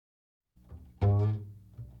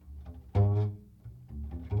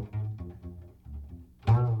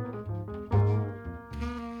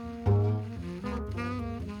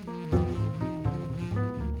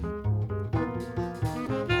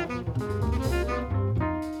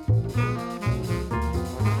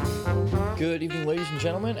Good evening, ladies and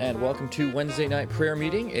gentlemen, and welcome to Wednesday Night Prayer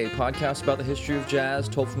Meeting, a podcast about the history of jazz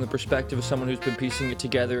told from the perspective of someone who's been piecing it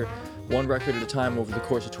together one record at a time over the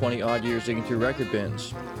course of 20-odd years digging through record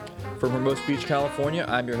bins. From Hermosa Beach, California,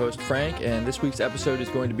 I'm your host, Frank, and this week's episode is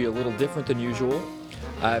going to be a little different than usual.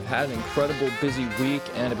 I've had an incredible busy week,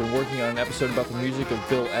 and I've been working on an episode about the music of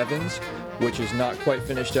Bill Evans, which is not quite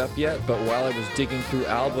finished up yet, but while I was digging through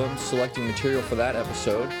albums, selecting material for that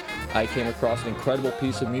episode, I came across an incredible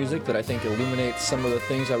piece of music that I think illuminates some of the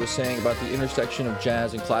things I was saying about the intersection of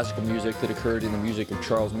jazz and classical music that occurred in the music of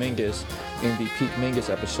Charles Mingus in the Peak Mingus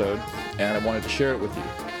episode, and I wanted to share it with you.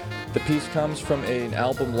 The piece comes from an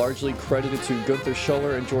album largely credited to Gunther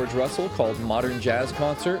Schuller and George Russell called Modern Jazz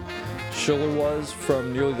Concert. Schuller was,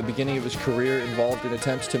 from nearly the beginning of his career, involved in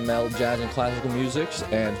attempts to meld jazz and classical musics,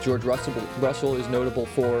 and George Russell is notable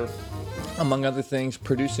for, among other things,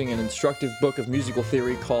 producing an instructive book of musical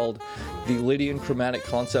theory called The Lydian Chromatic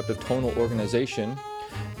Concept of Tonal Organization,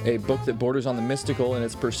 a book that borders on the mystical in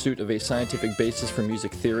its pursuit of a scientific basis for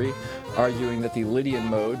music theory, arguing that the Lydian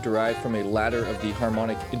mode, derived from a ladder of the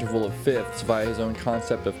harmonic interval of fifths via his own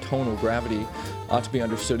concept of tonal gravity, ought to be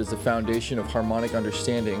understood as the foundation of harmonic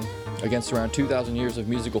understanding, against around 2,000 years of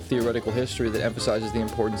musical theoretical history that emphasizes the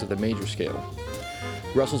importance of the major scale.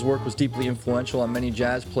 Russell's work was deeply influential on many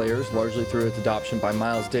jazz players, largely through its adoption by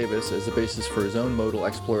Miles Davis as the basis for his own modal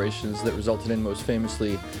explorations that resulted in, most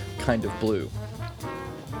famously, Kind of Blue.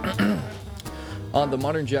 On the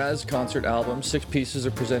Modern Jazz Concert album, 6 pieces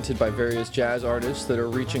are presented by various jazz artists that are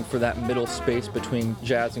reaching for that middle space between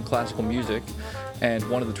jazz and classical music, and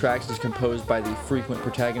one of the tracks is composed by the frequent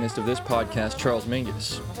protagonist of this podcast, Charles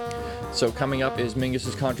Mingus. So coming up is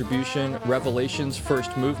Mingus's contribution, Revelations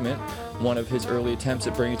First Movement, one of his early attempts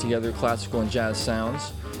at bringing together classical and jazz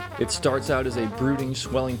sounds. It starts out as a brooding,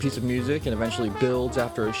 swelling piece of music and eventually builds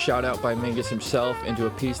after a shout-out by Mingus himself into a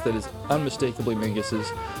piece that is unmistakably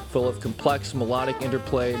Mingus's, full of complex melodic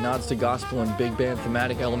interplay, nods to gospel and big band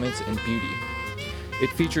thematic elements, and beauty. It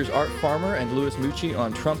features Art Farmer and Louis Mucci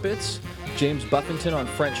on trumpets, James Buffington on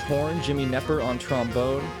French horn, Jimmy Knepper on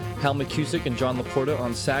trombone, Hal McCusick and John LaPorta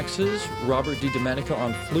on saxes, Robert DiDomenica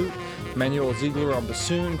on flute, Manuel Ziegler on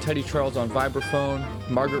bassoon, Teddy Charles on vibraphone,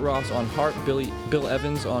 Margaret Ross on harp, Bill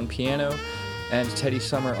Evans on piano, and Teddy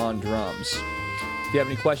Summer on drums. If you have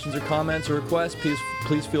any questions or comments or requests,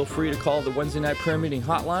 please feel free to call the Wednesday Night Prayer Meeting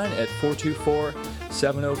hotline at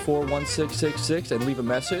 424-704-1666 and leave a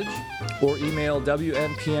message, or email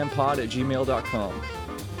wnpmpod@gmail.com.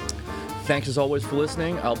 Thanks as always for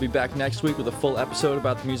listening. I'll be back next week with a full episode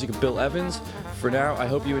about the music of Bill Evans. For now, I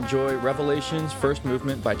hope you enjoy Revelations First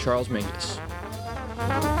Movement by Charles Mingus.